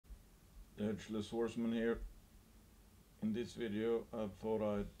Edgeless Horseman here. In this video I thought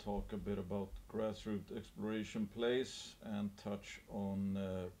I'd talk a bit about grassroots exploration plays and touch on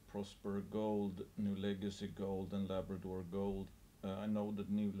Prosper Gold, NuLegacy Gold and Labrador Gold. I know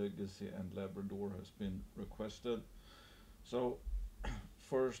that NuLegacy and Labrador has been requested. So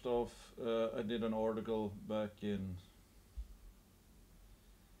first off, I did an article back in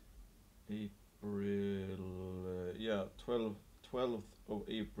April, 12th of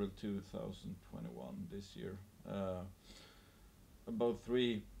April 2021 this year, about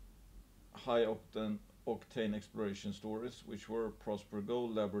three high octane exploration stories, which were Prosper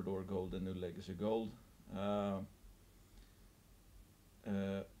Gold, Labrador Gold and NuLegacy Gold. I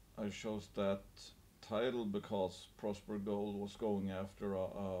chose that title because Prosper Gold was going after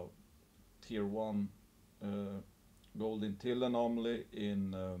a tier 1 gold in till anomaly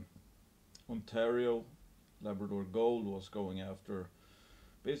in Ontario. Labrador Gold was going after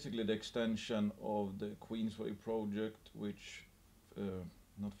basically the extension of the Queensway project, which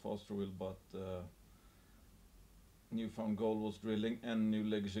not Fosterville but Newfound Gold was drilling, and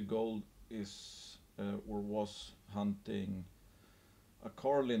NuLegacy Gold is or was hunting a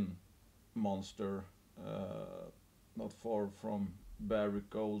Carlin monster not far from Barrick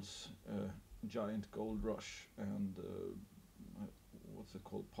Gold's giant gold rush and what's it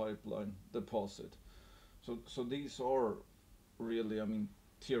called, pipeline deposit. So these are really, I mean,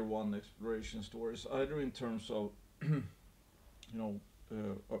 tier 1 exploration stories, either in terms of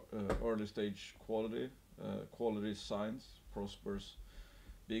early stage quality signs, Prosper's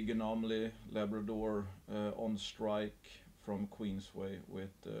big anomaly, Labrador on strike from Queensway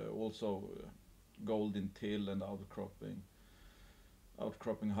with also gold in till and outcropping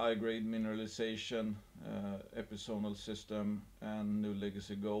high grade mineralization, epizonal system, and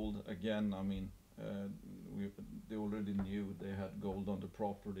NuLegacy Gold. Again, I mean, they already knew they had gold on the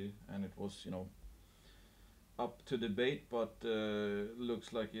property, and it was, up to debate, but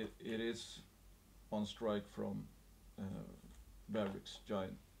looks like it is on strike from Barrick's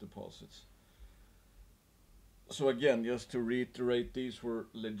giant deposits. So again, just to reiterate, these were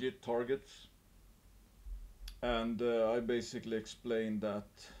legit targets, and I basically explained that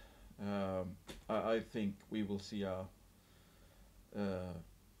I think we will see a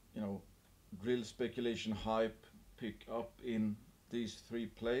drill speculation hype pick up in these three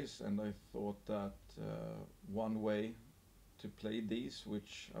plays, and I thought that one way to play these,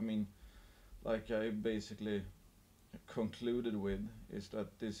 which, I mean, like I basically concluded with, is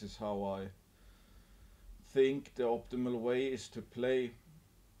that this is how I think the optimal way is to play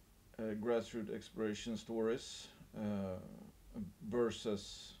grassroots exploration stories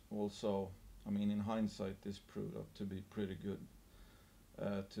versus also, I mean, in hindsight this proved up to be pretty good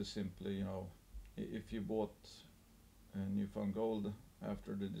to simply, if you bought Newfound Gold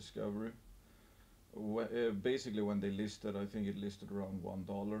after the discovery, basically when they listed, I think it listed around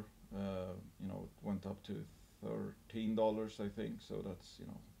 $1, it went up to $13, I think, so that's,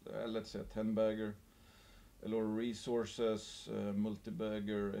 let's say a 10-bagger. A lot of resources,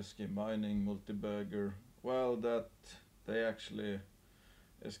 multi-bagger, SK Mining, multi-bagger. Well, that they actually,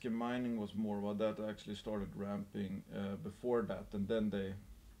 SK Mining was more, well, that actually started ramping before that, and then they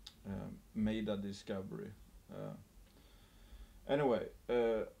made a discovery. Anyway,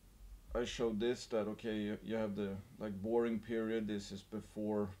 I showed this, that okay, you have the boring period. This is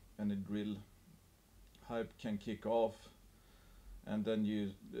before any drill hype can kick off, and then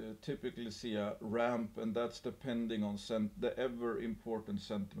you typically see a ramp, and that's depending on the ever important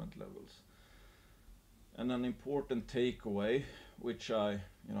sentiment levels. And an important takeaway, which I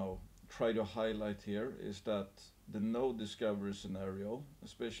try to highlight here, is that the no discovery scenario,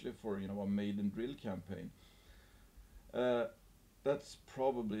 especially for a maiden drill campaign, that's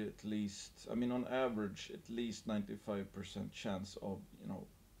probably at least, I mean, on average, at least 95% chance of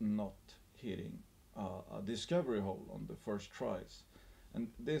not hitting a discovery hole on the first tries.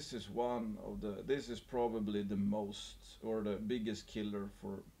 And this is this is probably the most, or the biggest killer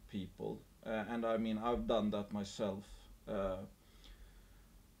for people. And I mean, I've done that myself.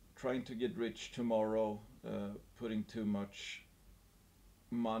 Trying to get rich tomorrow, putting too much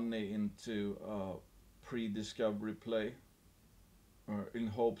money into a pre-discovery play, in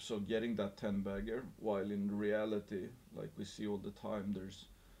hopes of getting that 10-bagger, while in reality, like we see all the time, there's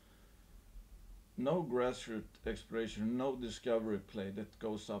no grassroots exploration, no discovery play that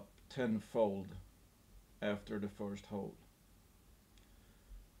goes up tenfold after the first hole.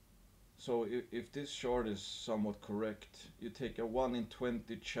 So if this chart is somewhat correct, you take a 1 in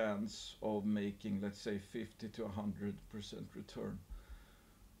 20 chance of making, let's say, 50 to 100% return.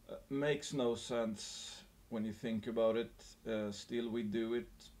 Makes no sense when you think about it. Still we do it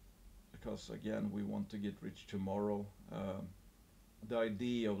because again, we want to get rich tomorrow. The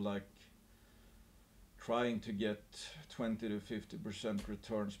idea of like trying to get 20 to 50%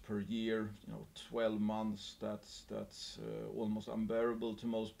 returns per year, 12 months, that's almost unbearable to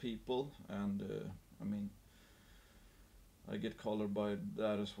most people. And I mean, I get colored by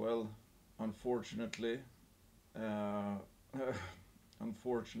that as well, unfortunately. uh,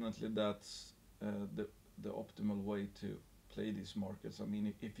 Unfortunately, that's the optimal way to play these markets. I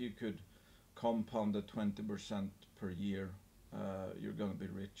mean, if you could compound at 20% per year, you're gonna be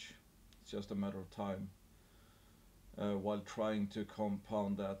rich. It's just a matter of time. While trying to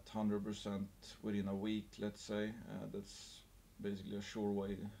compound that 100% within a week, let's say, that's basically a sure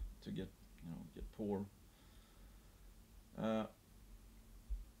way to get poor.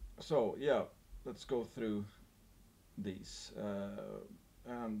 So yeah, let's go through these.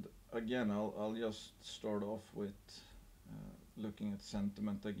 And again, I'll just start off with looking at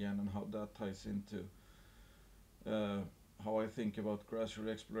sentiment again and how that ties into how I think about grassroots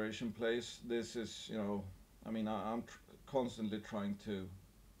exploration plays. This is, I mean, I'm constantly trying to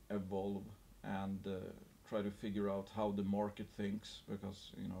evolve and try to figure out how the market thinks,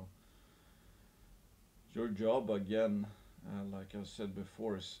 because your job again, like I said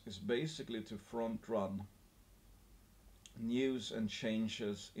before, is basically to front run news and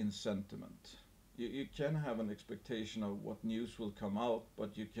changes in sentiment. You can have an expectation of what news will come out,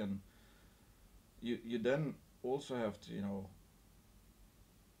 but you then also have to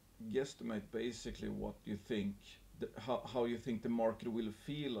guesstimate basically what you think, how you think the market will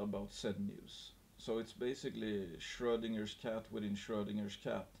feel about said news. So it's basically Schrodinger's cat within Schrodinger's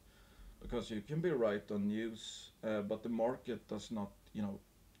cat, because you can be right on news, but the market does not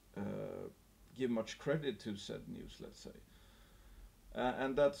give much credit to said news, let's say.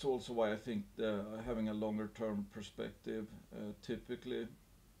 And that's also why I think having a longer term perspective typically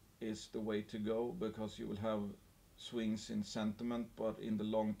is the way to go, because you will have swings in sentiment, but in the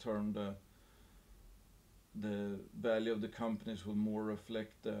long term the value of the companies will more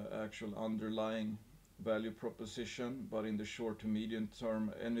reflect the actual underlying value proposition. But in the short to medium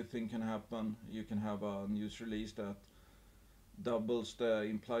term, anything can happen. You can have a news release that doubles the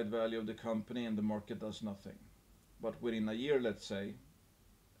implied value of the company and the market does nothing. But within a year, let's say,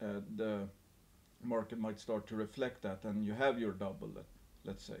 the market might start to reflect that and you have your double,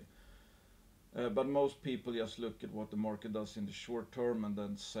 let's say. But most people just look at what the market does in the short term and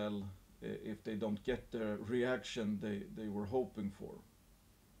then sell if they don't get the reaction they were hoping for.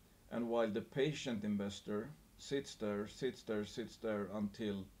 And while the patient investor sits there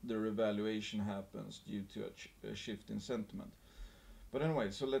until the revaluation happens due to a shift in sentiment. But anyway,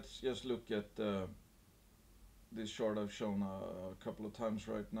 so let's just look at this chart I've shown a couple of times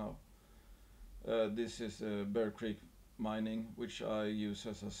right now. This is Bear Creek Mining, which I use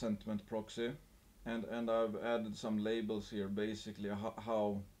as a sentiment proxy, and I've added some labels here, basically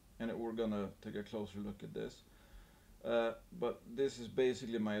how, and we're gonna take a closer look at this. But this is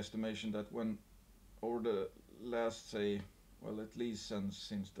basically my estimation that when over the last, say, well, at least since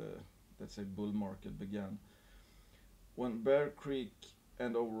the, let's say, bull market began, when Bear Creek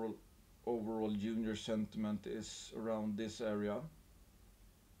and overall junior sentiment is around this area,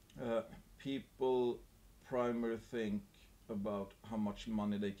 people primarily think about how much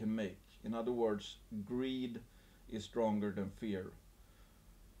money they can make. In other words, greed is stronger than fear.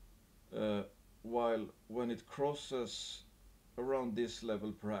 While when it crosses around this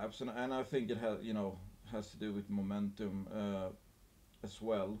level, perhaps, and I think it has to do with momentum as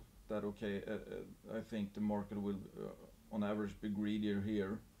well. That okay, I think the market will, on average, be greedier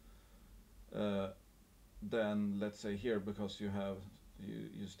here than, let's say, here, because you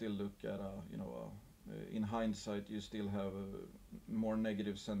still look at in hindsight you still have a more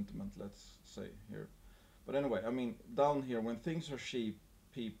negative sentiment, let's say, here. But anyway, I mean, down here when things are cheap,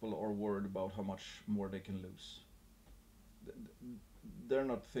 people are worried about how much more they can lose. They're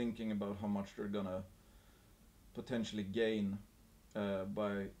not thinking about how much they're gonna potentially gain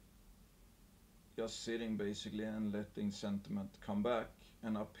by just sitting basically and letting sentiment come back.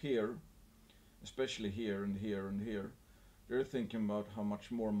 And up here, especially here and here and here, they're thinking about how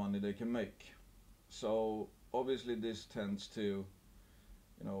much more money they can make. So obviously this tends to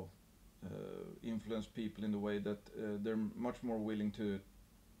influence people in the way that they're much more willing to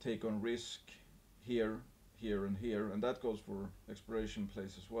take on risk here, here and here, and that goes for exploration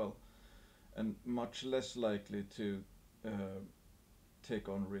plays as well, and much less likely to take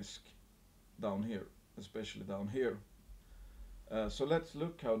on risk down here, especially down here. So let's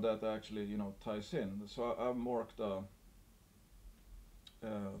look how that actually ties in. So I've marked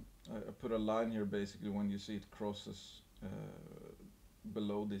I put a line here basically when you see it crosses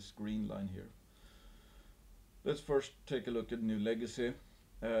below this green line here. Let's first take a look at NuLegacy.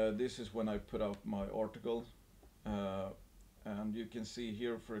 This is when I put out my article, and you can see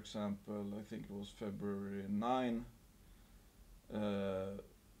here, for example, I think it was February 9,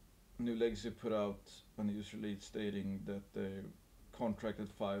 NuLegacy put out a news release stating that they contracted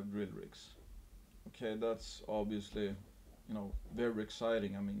 5 drill rigs. Okay, that's obviously, you know, very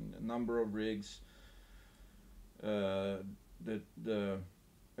exciting. I mean, a number of rigs.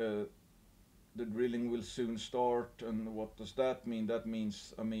 The drilling will soon start, and what does that mean? That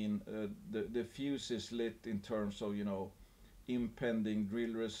means, I mean, the fuse is lit in terms of, you know, impending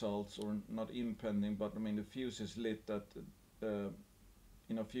drill results, or not impending, but I mean the fuse is lit that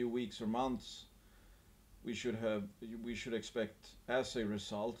in a few weeks or months we should expect assay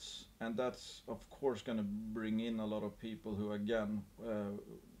results, and that's of course going to bring in a lot of people who again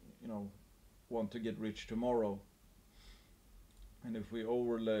you know, want to get rich tomorrow. And if we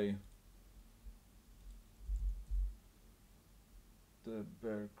overlay the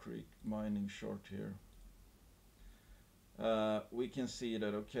Bear Creek mining chart here, we can see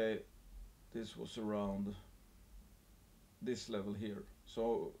that, okay, this was around this level here.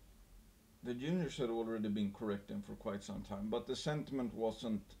 So the juniors had already been correcting for quite some time, but the sentiment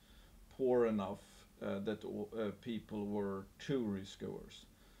wasn't poor enough that people were too risk averse.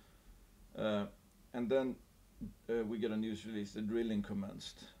 And then we get a news release, the drilling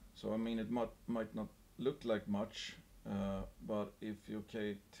commenced. So I mean, it might not look like much, but if you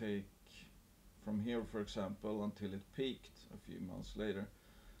take from here, for example, until it peaked a few months later,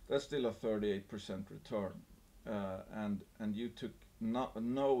 that's still a 38% return, and you took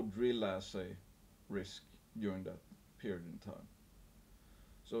no drill assay risk during that period in time.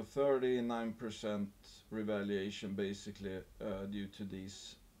 So 39% revaluation basically due to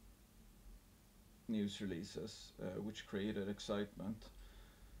these news releases, which created excitement.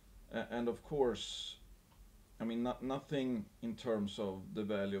 And of course, I mean, nothing in terms of the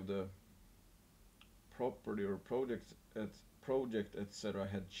value of the property or project, etc.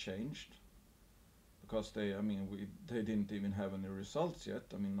 had changed, because they didn't even have any results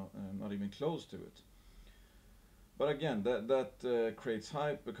yet. I mean, not even close to it. But again, that creates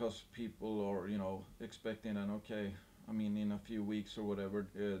hype, because people are, you know, expecting an, okay, I mean, in a few weeks or whatever,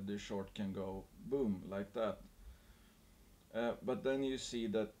 the short can go boom like that. But then you see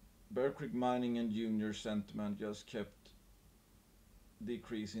that Bear Creek Mining and junior sentiment just kept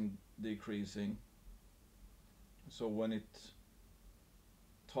decreasing. So when it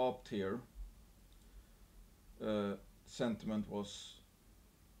topped here, sentiment was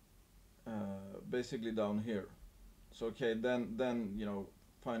basically down here. So okay, then you know,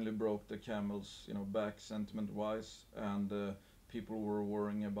 finally broke the camel's, you know, back sentiment wise, and people were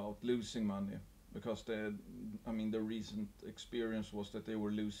worrying about losing money, because I mean, the recent experience was that they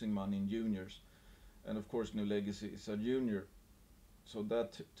were losing money in juniors, and of course NuLegacy is a junior, so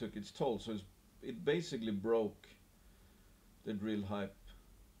that took its toll. So it basically broke the drill hype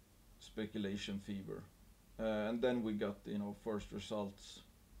speculation fever, and then we got, you know, first results,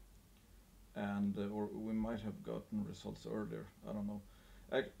 and or we might have gotten results earlier, I don't know.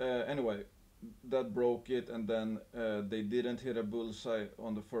 Anyway, that broke it, and then they didn't hit a bullseye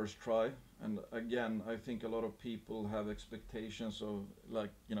on the first try. And again, I think a lot of people have expectations of,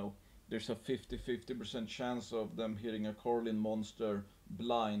 like, you know, there's a 50% chance of them hitting a Carlin monster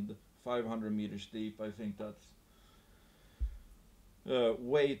blind 500 meters deep. I think that's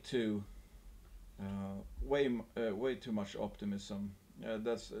way too much optimism.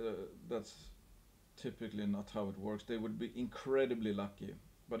 That's typically not how it works. They would be incredibly lucky,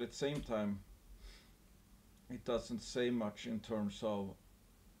 but at the same time, it doesn't say much in terms of,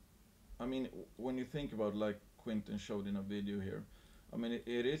 I mean, when you think about, like Quentin showed in a video here, I mean,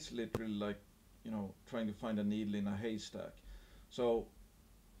 it is literally like, you know, trying to find a needle in a haystack. So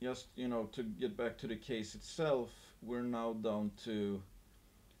just, you know, to get back to the case itself, we're now down to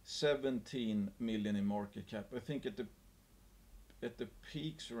 17 million in market cap. I think at the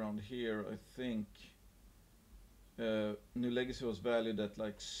peaks around here, I think NuLegacy was valued at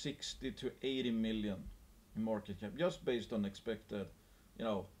like 60 to 80 million in market cap, just based on expected, you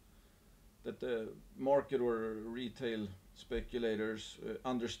know, that the market or retail speculators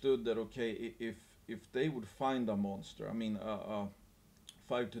understood that, okay, if they would find a monster, I mean, a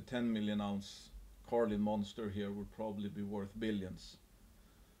 5 to 10 million ounce Carlin monster here would probably be worth billions.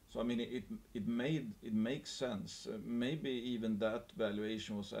 So I mean, it makes sense. Maybe even that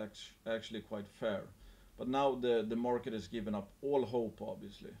valuation was actually quite fair. But now the market has given up all hope,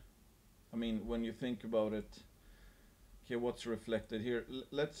 obviously. I mean, when you think about it, okay, what's reflected here?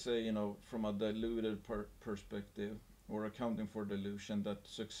 Let's say, you know, from a diluted perspective, or accounting for dilution, that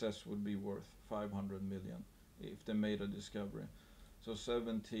success would be worth 500 million if they made a discovery. So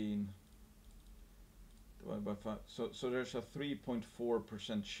 17 divided by 5. So there's a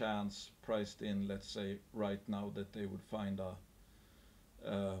 3.4% chance priced in, let's say, right now, that they would find a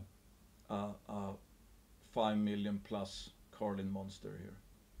 5 million plus Carlin monster here.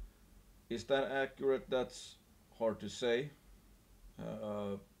 Is that accurate? That's hard to say.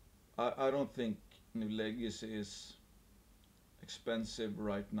 I don't think NuLegacy is expensive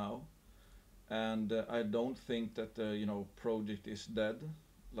right now, and I don't think that the project is dead.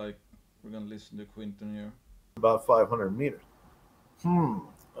 Like, we're gonna listen to Quinton here. About 500 meters. All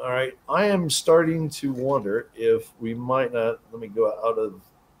right. I am starting to wonder if we might not. Let me go out of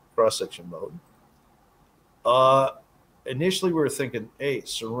cross section mode. Initially, we were thinking, hey,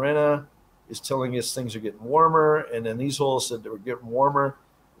 Serena is telling us things are getting warmer, and then these holes said they were getting warmer.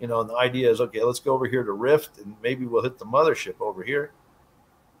 And the idea is, okay, let's go over here to Rift, and maybe we'll hit the mothership over here.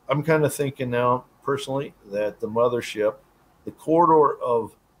 I'm kind of thinking now, personally, that the mothership, the corridor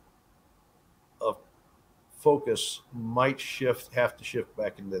of focus might have to shift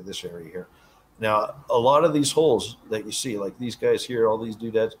back into this area here. Now, a lot of these holes that you see, like these guys here, all these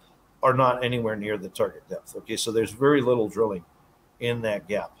doodads, are not anywhere near the target depth. Okay, so there's very little drilling in that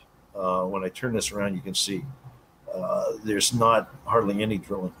gap. When I turn this around, you can see there's not hardly any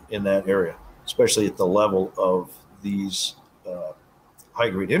drilling in that area, especially at the level of these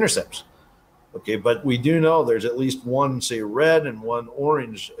high-grade intercepts. Okay, but we do know there's at least one, say, red and one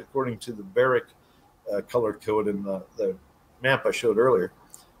orange, according to the Barrick colored code in the map I showed earlier,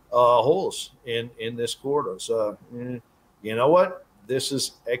 holes in this corridor. So, you know what? This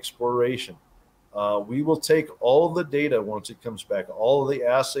is exploration. We will take all the data once it comes back, all of the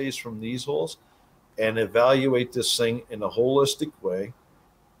assays from these holes, and evaluate this thing in a holistic way.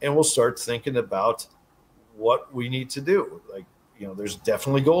 And we'll start thinking about what we need to do. Like, there's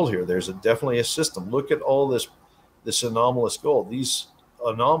definitely gold here. There's definitely a system. Look at all this anomalous gold. These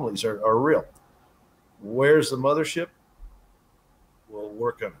anomalies are real. Where's the mothership? We'll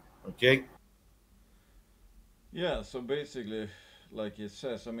work on it. Okay. Yeah, so basically, like it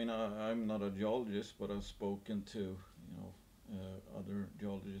says, I mean, I'm not a geologist, but I've spoken to other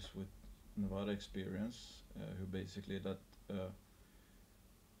geologists with Nevada experience, who basically that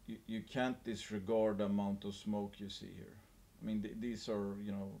you can't disregard the amount of smoke you see here. I mean, these are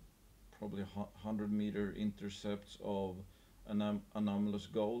probably 100-meter intercepts of anomalous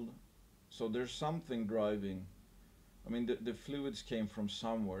gold. So there's something driving. I mean, the fluids came from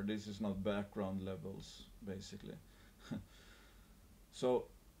somewhere. This is not background levels, basically. So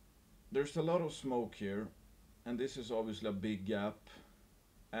there's a lot of smoke here, and this is obviously a big gap.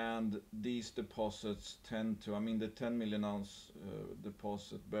 And these deposits tend to, I mean, the 10 million ounce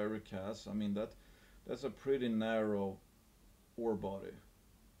deposit Barrick has, I mean, that's a pretty narrow ore body.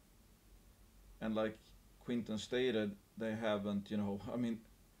 And like Quinton stated, they haven't, I mean,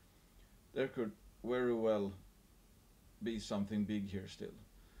 there could very well be something big here still.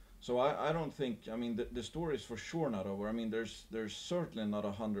 So I don't think, I mean, the story is for sure not over. I mean, there's certainly not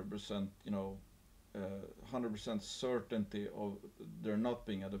 100%, 100% certainty of there not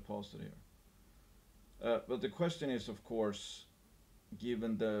being a deposit here. But the question is, of course,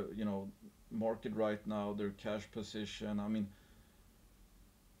 given the market right now, their cash position, I mean,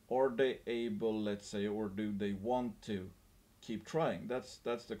 are they able, let's say, or do they want to keep trying? That's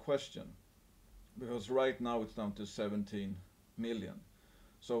the question. Because right now it's down to 17 million.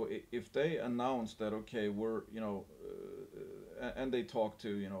 So if they announce that, okay, we're, and they talk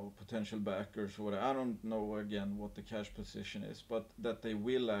to, potential backers or whatever, I don't know again what the cash position is, but that they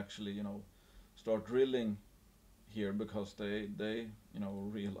will actually, start drilling here because they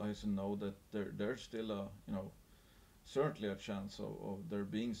realize and know that there's still a, certainly a chance of there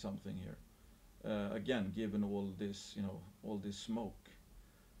being something here. Again, given all this, all this smoke.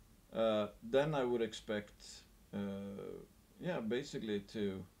 Then I would expect, basically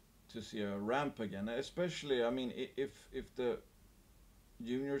to see a ramp again. Especially, I mean, if the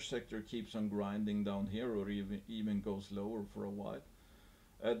junior sector keeps on grinding down here, or even goes lower for a while,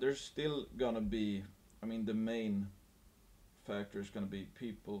 there's still gonna be, I mean, the main factor is gonna be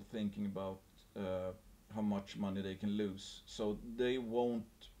people thinking about how much money they can lose. So they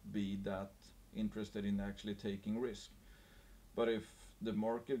won't be that interested in actually taking risk. But if the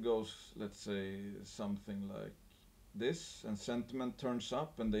market goes, let's say, something like this, and sentiment turns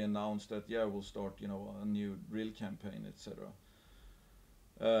up, and they announce that, yeah, we'll start, a new drill campaign, etc.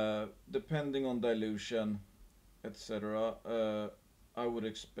 Depending on dilution, etc., I would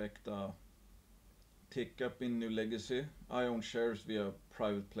expect a tick up in NuLegacy. I own shares via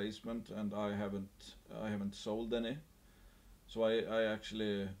private placement, and I haven't sold any. So I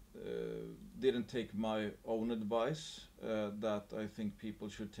actually didn't take my own advice that I think people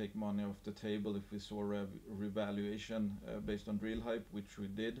should take money off the table if we saw revaluation based on drill hype, which we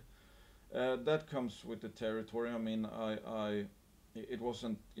did. That comes with the territory. I mean, it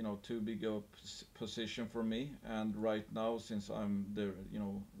wasn't, you know, too big a position for me, and right now, since I'm the, you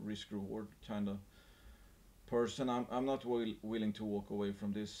know, risk reward kind of person, I'm not willing to walk away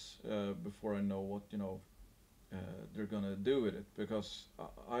from this before I know what, you know, they're gonna do with it, because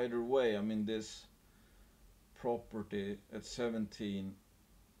either way, I mean, this property at 17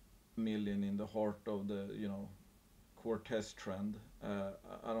 million in the heart of the, you know, Cortez trend,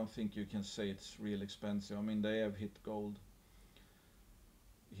 I don't think you can say it's real expensive. I mean, they have hit gold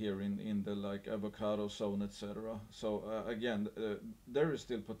here in the like avocado zone, etc. So again, there is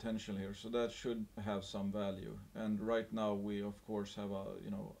still potential here, so that should have some value. And right now we of course have a,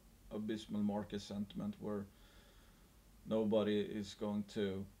 you know, abysmal market sentiment where nobody is going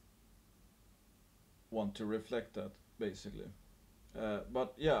to want to reflect that, basically.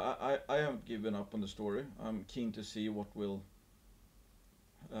 But yeah, I haven't given up on the story. I'm keen to see what will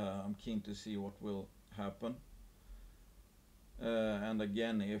happen. And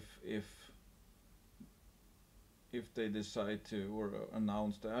again, if they decide to, or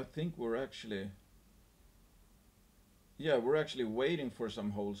announce that, I think we're actually waiting for some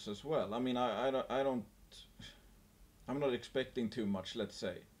holes as well. I mean, I'm not expecting too much, let's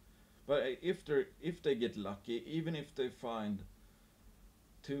say. But if they get lucky, even if they find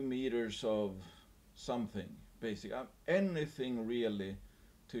 2 meters of something, basically anything really,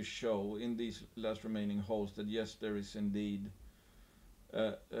 to show in these last remaining holes that yes, there is indeed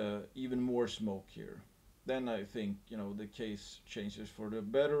even more smoke here, then I think, you know, the case changes for the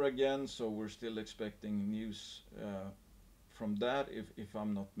better again. So we're still expecting news from that, if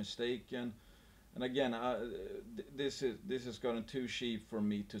I'm not mistaken. And again, this is gotten too cheap for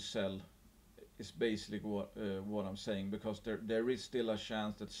me to sell. Is basically what I'm saying, because there is still a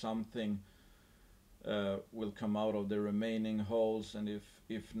chance that something will come out of the remaining holes, and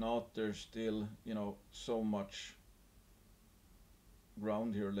if not, there's still, you know, so much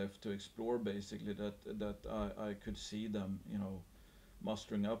ground here left to explore, basically, that I could see them, you know,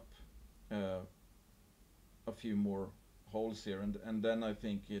 mustering up a few more holes here, and then I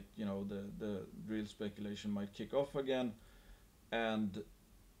think it, you know, the drill speculation might kick off again. And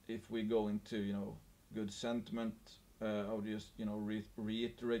if we go into, you know, good sentiment, I'll just, you know,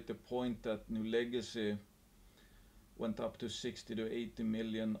 reiterate the point that NuLegacy went up to 60 to 80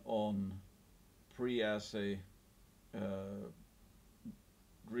 million on pre-assay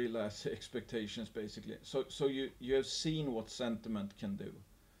drill assay expectations, basically. So you have seen what sentiment can do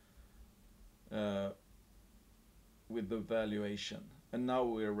with the valuation, and now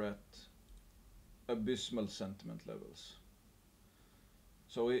we're at abysmal sentiment levels.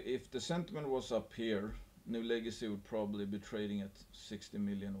 So if the sentiment was up here, NuLegacy would probably be trading at 60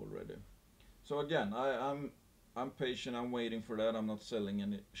 million already. So again, I'm patient. I'm waiting for that. I'm not selling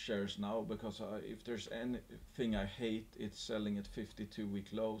any shares now, because if there's anything I hate, it's selling at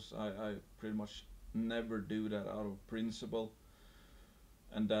 52-week lows. I pretty much never do that out of principle,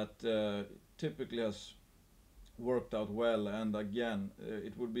 and that typically has worked out well. And again,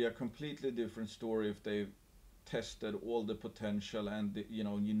 it would be a completely different story if they tested all the potential and you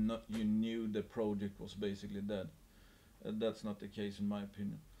know, you knew the project was basically dead. That's not the case in my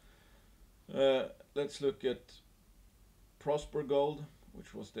opinion. Let's look at Prosper Gold,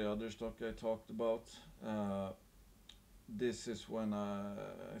 which was the other stock I talked about. This is when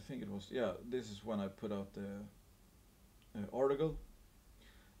I think it was, yeah, this is when I put out the article,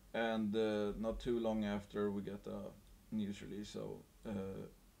 and not too long after we got a news release of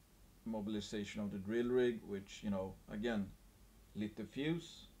mobilization of the drill rig, which, you know, again, lit the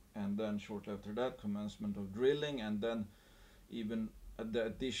fuse, and then shortly after that, commencement of drilling, and then even the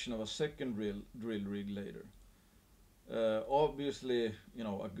addition of a second drill rig later. Obviously, you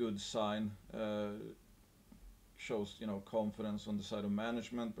know, a good sign, shows, you know, confidence on the side of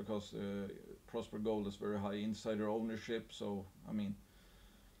management, because Prosper Gold has very high insider ownership. So I mean,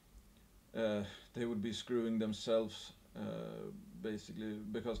 they would be screwing themselves basically,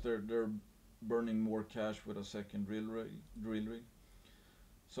 because they're burning more cash with a second drill rig.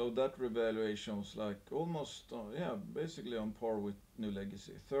 So that revaluation was like almost yeah, basically on par with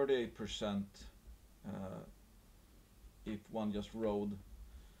NuLegacy, 38% if one just rode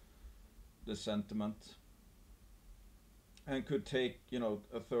the sentiment, and could take, you know,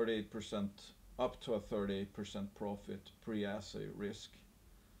 a 38%, up to a 38% profit pre-assay risk.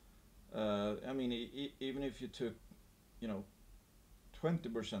 I mean, even if you took, you know,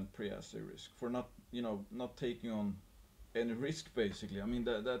 20% pre-assay risk for not, you know, not taking on any risk basically. I mean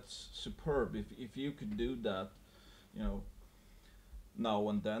that's superb. If you could do that, you know, now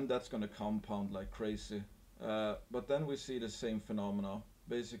and then, that's going to compound like crazy. But then we see the same phenomena.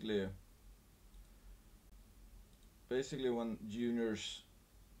 Basically, when juniors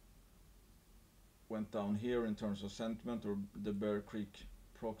went down here in terms of sentiment, or the Bear Creek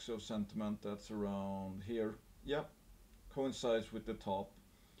proxy of sentiment, that's around here. Yep, coincides with the top.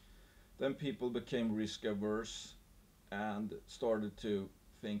 Then people became risk averse and started to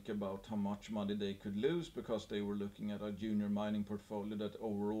think about how much money they could lose, because they were looking at a junior mining portfolio that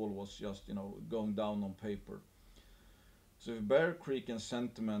overall was just, you know, going down on paper. So if Bear Creek and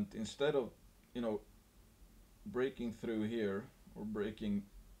sentiment, instead of, you know, breaking through here or breaking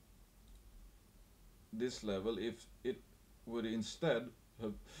this level, if it would instead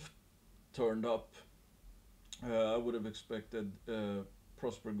have turned up, I would have expected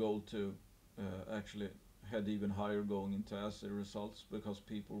Prosper Gold to actually head even higher going into assay results, because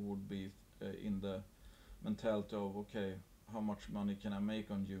people would be in the mentality of, okay, how much money can I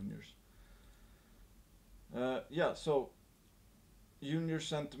make on juniors? Yeah, so junior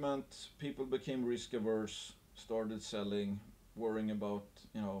sentiment, people became risk averse, started selling, worrying about,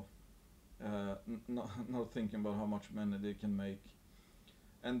 you know, not thinking about how much money they can make.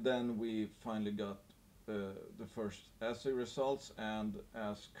 And then we finally got the first assay results, and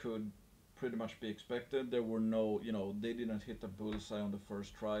as could pretty much be expected, there were no, you know, they didn't hit a bullseye on the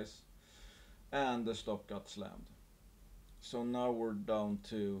first tries, and the stock got slammed. So now we're down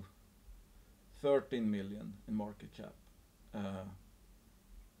to 13 million in market cap.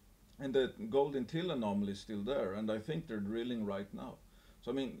 And the gold in till anomaly is still there, and I think they're drilling right now.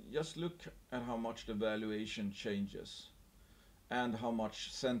 So I mean, just look at how much the valuation changes, and how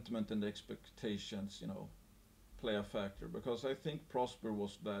much sentiment and expectations, you know, play a factor. Because I think Prosper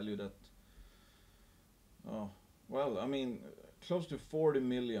was valued at, oh, well, I mean, close to 40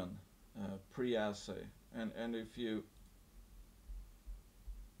 million pre-assay, and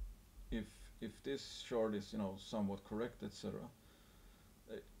if this chart is, you know, somewhat correct, etc.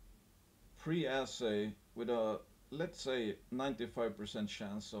 Pre-assay with a, let's say, 95%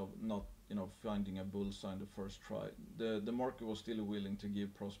 chance of not, you know, finding a bullseye in the first try, the market was still willing to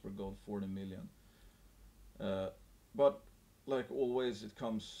give Prosper Gold 40 million. But like always, it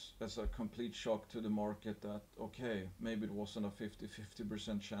comes as a complete shock to the market that, okay, maybe it wasn't a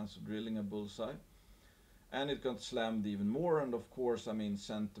 50% chance of drilling a bullseye. And it got slammed even more, and of course, I mean,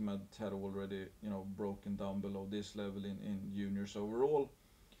 sentiment had already, you know, broken down below this level in juniors overall.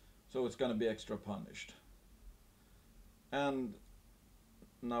 So it's going to be extra punished. And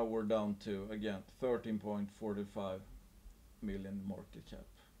now we're down to, again, 13.45 million market cap.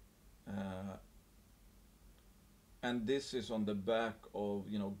 And this is on the back of,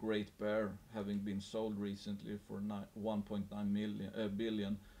 you know, Great Bear having been sold recently for 1.9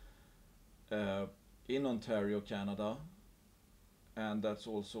 billion in Ontario, Canada. And that's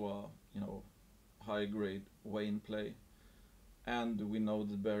also a, you know, high grade Wayne play. And we know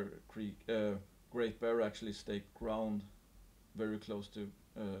the Bear Creek, Great Bear actually staked ground very close to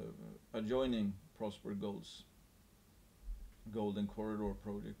adjoining Prosper Gold's Golden Corridor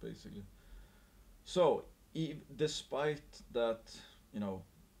project, basically. So despite that, you know,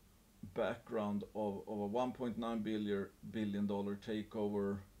 background of a 1.9 billion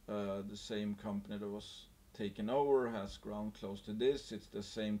takeover, the same company that was taken over has ground close to this. It's the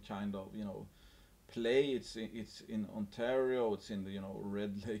same kind of, you know, play. It's in Ontario. It's in the, you know,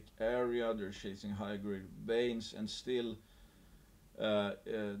 Red Lake area. They're chasing high grade veins, and still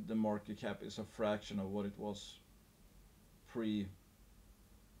the market cap is a fraction of what it was pre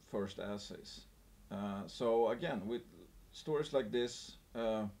first assays. So again, with stories like this,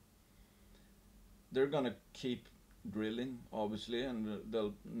 they're gonna keep drilling, obviously, and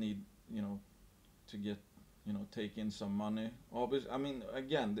they'll need, you know, to get, you know, take in some money. Obviously, I mean,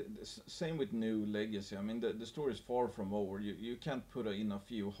 again, the same with NuLegacy. I mean, the story is far from over. You can't put in a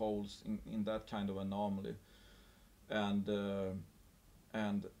few holes in that kind of anomaly,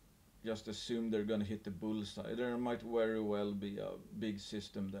 and just assume they're gonna hit the bullseye. There might very well be a big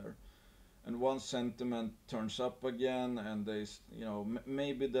system there. And once sentiment turns up again, and they, you know,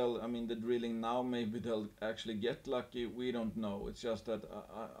 maybe they'll, I mean, the drilling now, maybe they'll actually get lucky. We don't know. It's just that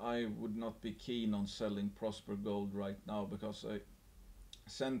I would not be keen on selling Prosper Gold right now, because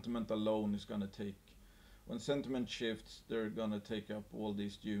sentiment alone is going to take, when sentiment shifts, they're going to take up all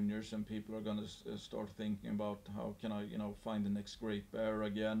these juniors, and people are going to start thinking about how can I, you know, find the next Great Bear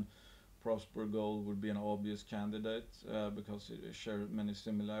again. Prosper Gold would be an obvious candidate because it shares many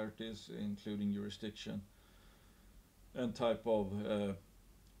similarities, including jurisdiction and type of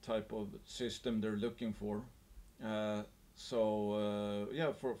system they're looking for. So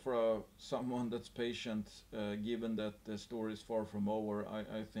yeah, for someone that's patient, given that the story is far from over,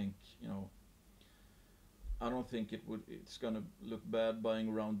 I think, you know, I don't think it's gonna look bad buying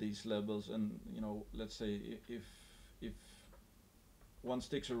around these levels. And you know, let's say if one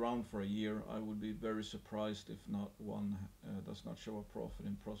sticks around for a year, I would be very surprised if not one does not show a profit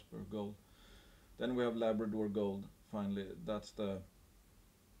in Prosper Gold. Then we have Labrador Gold. Finally, that's the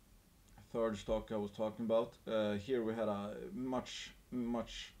third stock I was talking about. Here we had a much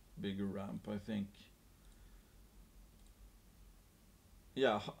bigger ramp, I think.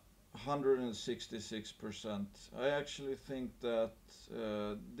 Yeah, 166%. I actually think that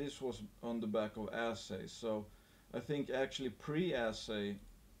this was on the back of assay. So I think actually pre-assay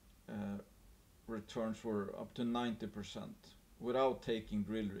uh, returns were up to 90% without taking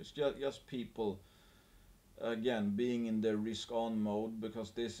drill risk. Just people, again, being in the risk on mode,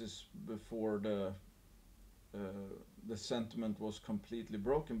 because this is before uh, the sentiment was completely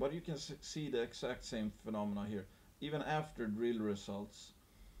broken. But you can see the exact same phenomena here. Even after drill results,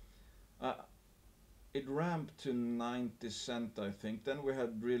 uh, it ramped to 90 cent, I think. Then we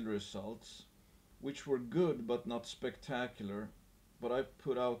had drill results, which were good but not spectacular. But I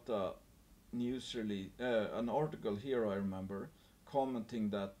put out a news release, an article here, I remember, commenting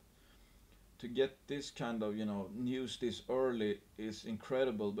that to get this kind of, you know, news this early is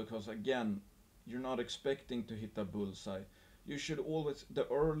incredible, because again, you're not expecting to hit a bullseye. You should always, the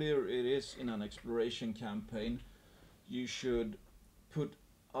earlier it is in an exploration campaign, you should put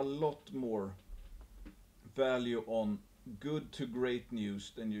a lot more value on good to great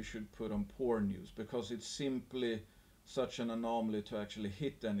news than you should put on poor news, because it's simply such an anomaly to actually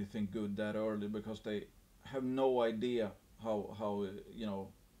hit anything good that early, because they have no idea how you know,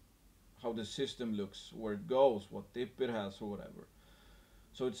 how the system looks, where it goes, what dip it has or whatever.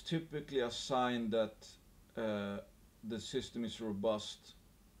 So it's typically a sign that the system is robust.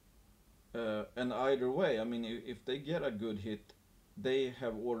 And either way, I mean, if they get a good hit, they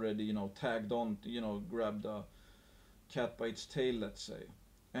have already, you know, tagged on, you know, grabbed a cat by its tail, let's say.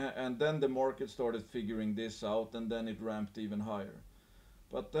 And then the market started figuring this out, and then it ramped even higher.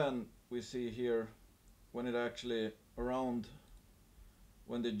 But then we see here, when it actually, around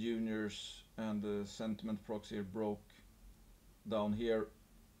when the juniors and the sentiment proxy broke down here,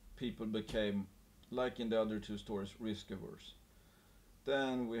 people became, like in the other two stories, risk averse.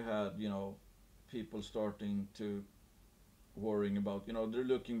 Then we had, you know, people starting to worrying about, you know, they're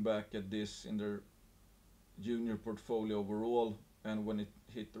looking back at this in their junior portfolio overall, and when it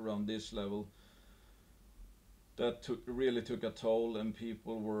hit around this level, that really took a toll, and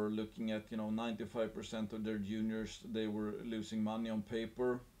people were looking at, you know, 95% of their juniors, they were losing money on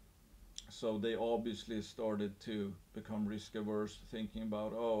paper. So they obviously started to become risk averse, thinking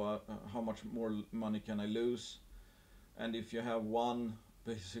about, how much more money can I lose? And if you have one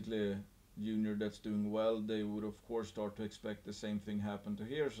basically junior that's doing well, they would of course start to expect the same thing happen to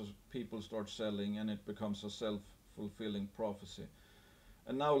here. So people start selling, and it becomes a self-fulfilling prophecy.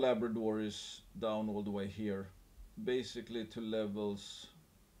 And now Labrador is down all the way here, basically to levels,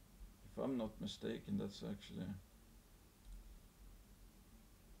 if I'm not mistaken, that's actually,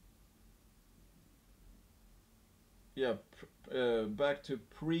 yeah, back to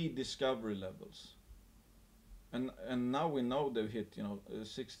pre-discovery levels. And now we know they've hit, you know,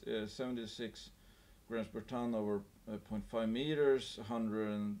 76 grams per ton over 0.5 meters,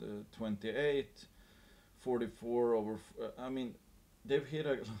 128, 44 over. I mean, they've hit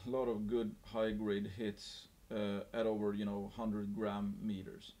a lot of good high grade hits at over, you know, 100 gram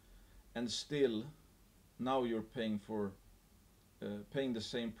meters, and still, now you're paying the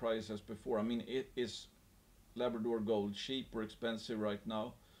same price as before. I mean, it is Labrador Gold cheap or expensive right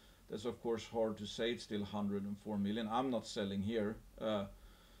now? That's of course hard to say. It's still 104 million. I'm not selling here.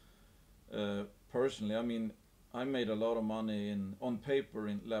 Personally, I mean, I made a lot of money on paper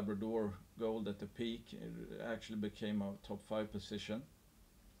in Labrador Gold at the peak. It actually became a top 5 position.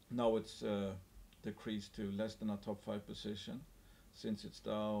 Now it's decreased to less than a top 5 position, since it's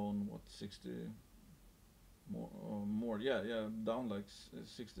down, what, 60 more, yeah, down like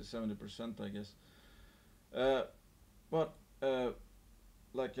 60-70%, I guess. But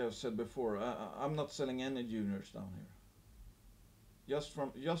like I've said before, I'm not selling any juniors down here.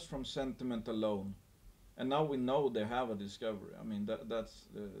 Just from sentiment alone, and now we know they have a discovery. I mean, that's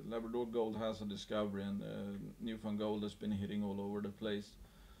Labrador Gold has a discovery, and Newfound Gold has been hitting all over the place.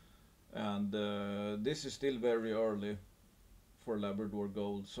 And this is still very early for Labrador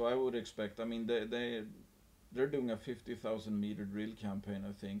Gold, so I would expect. I mean, they're doing a 50,000 meter drill campaign,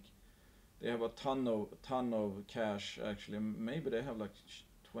 I think. They have a ton of cash, actually. Maybe they have like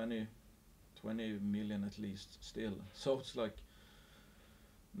 20 20 million at least still. So it's like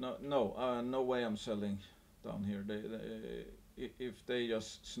no way I'm selling down here. If they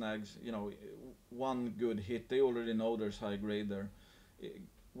just snags, you know, one good hit, they already know there's high grade there.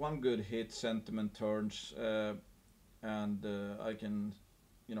 One good hit, sentiment turns, and I can,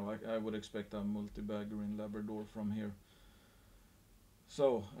 you know, I would expect a multi-bagger in Labrador from here.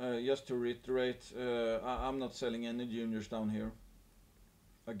 So just to reiterate, I'm not selling any juniors down here.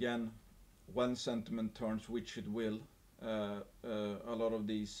 Again, when sentiment turns, which it will, a lot of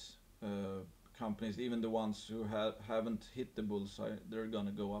these companies, even the ones who haven't hit the bullseye, they're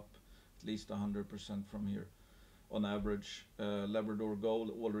gonna go up at least 100% from here on average. Labrador Gold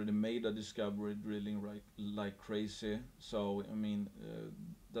already made a discovery drilling like crazy, so I mean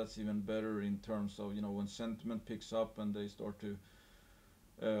that's even better in terms of, you know, when sentiment picks up and they start to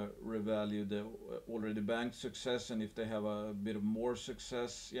revalue the already banked success, and if they have a bit of more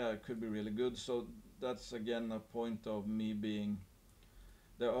success, yeah, it could be really good. So that's again a point of me being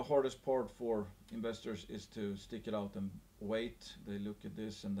the hardest part for investors is to stick it out and wait. They look at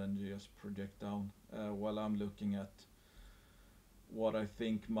this and then you just project down, while I'm looking at what I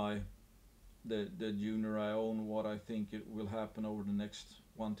think the junior I own, what I think it will happen over the next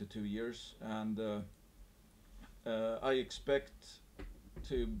 1 to 2 years, and I expect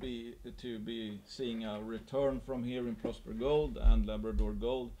to be seeing a return from here in Prosper Gold and Labrador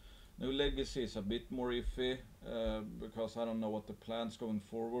Gold. NuLegacy is a bit more iffy, because I don't know what the plans going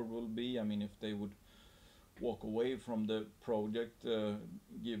forward will be. I mean, if they would walk away from the project,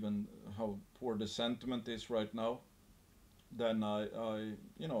 given how poor the sentiment is right now, then I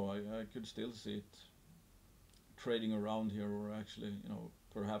could still see it trading around here, or actually, you know,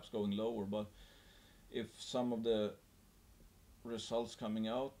 perhaps going lower. But if some of the results coming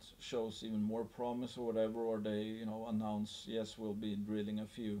out shows even more promise or whatever, or they, you know, announce, yes, we'll be drilling a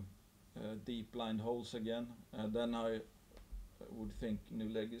few deep blind holes again, then I would think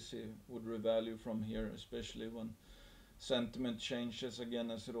NuLegacy would revalue from here, especially when sentiment changes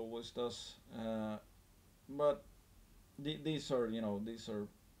again, as it always does. But these are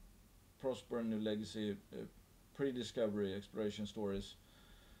Prosper and NuLegacy pre-discovery exploration stories.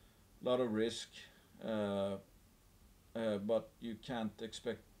 A lot of risk, but you can't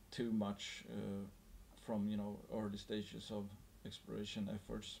expect too much from, you know, early stages of exploration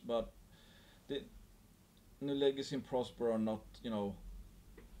efforts. But the NuLegacy and Prosper are not, you know,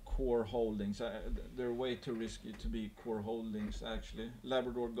 core holdings. They're way too risky to be core holdings, actually.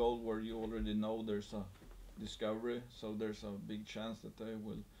 Labrador Gold, where you already know there's a discovery, so there's a big chance that they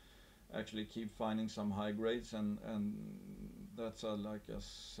will actually keep finding some high grades, and that's like a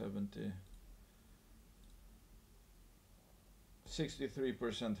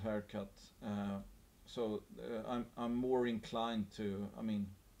 63% haircut. So I'm more inclined to, I mean,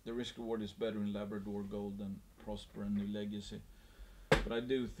 the risk reward is better in Labrador Gold than Prosper and NuLegacy. But I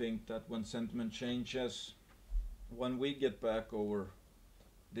do think that when sentiment changes, when we get back over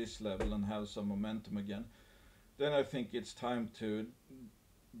this level and have some momentum again, then I think it's time to,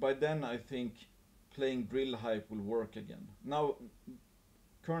 by then I think playing drill hype will work again. Now,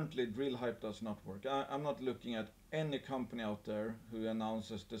 currently drill hype does not work. I'm not looking at any company out there who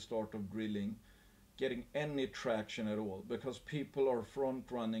announces the start of drilling getting any traction at all, because people are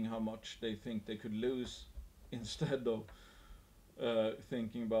front running how much they think they could lose instead of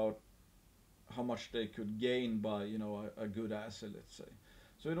thinking about how much they could gain by, you know, a good asset, let's say.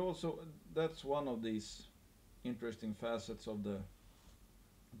 So it also, that's one of these interesting facets of the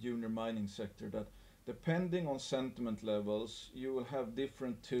junior mining sector, that depending on sentiment levels, you will have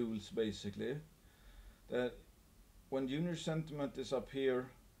different tools, basically. That when junior sentiment is up here,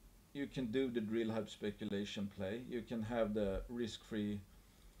 you can do the drill hype speculation play. You can have the risk-free,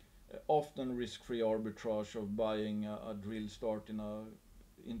 often risk-free arbitrage of buying a drill start in a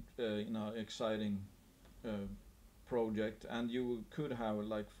exciting project, and you could have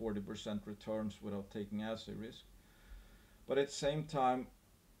like 40% returns without taking asset risk. But at the same time,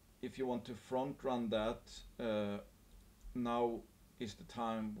 if you want to front run that, now is the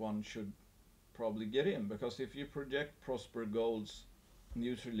time one should probably get in, because if you project Prosper Gold's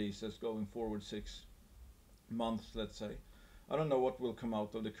news releases going forward 6 months, let's say, I don't know what will come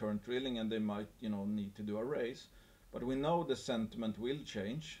out of the current drilling, and they might, you know, need to do a raise, but we know the sentiment will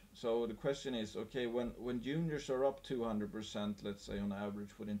change. So the question is, okay, when juniors are up 200%, let's say on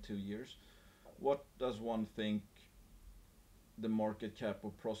average within 2 years, what does one think the market cap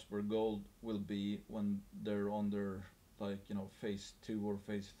of Prosper Gold will be when they're on their, like, you know, phase 2 or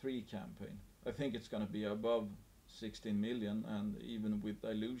phase 3 campaign? I think it's going to be above 16 million, and even with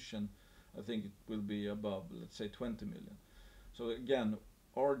dilution, I think it will be above, let's say, 20 million. So again,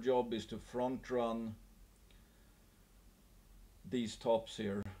 our job is to front run these tops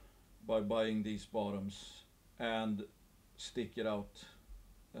here by buying these bottoms and stick it out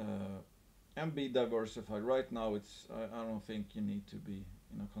and be diversified. Right now, I don't think you need to be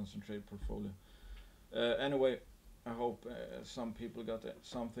in a concentrated portfolio. Anyway, I hope some people got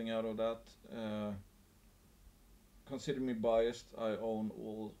something out of that. Consider me biased. I own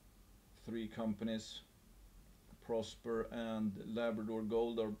all three companies. Prosper and Labrador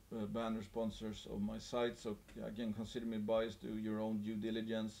Gold are banner sponsors of my site, so again, consider me biased. Do your own due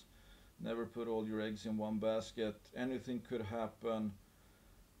diligence. Never put all your eggs in one basket. Anything could happen,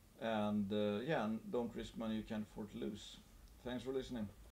 and yeah, and don't risk money you can't afford to lose. Thanks for listening.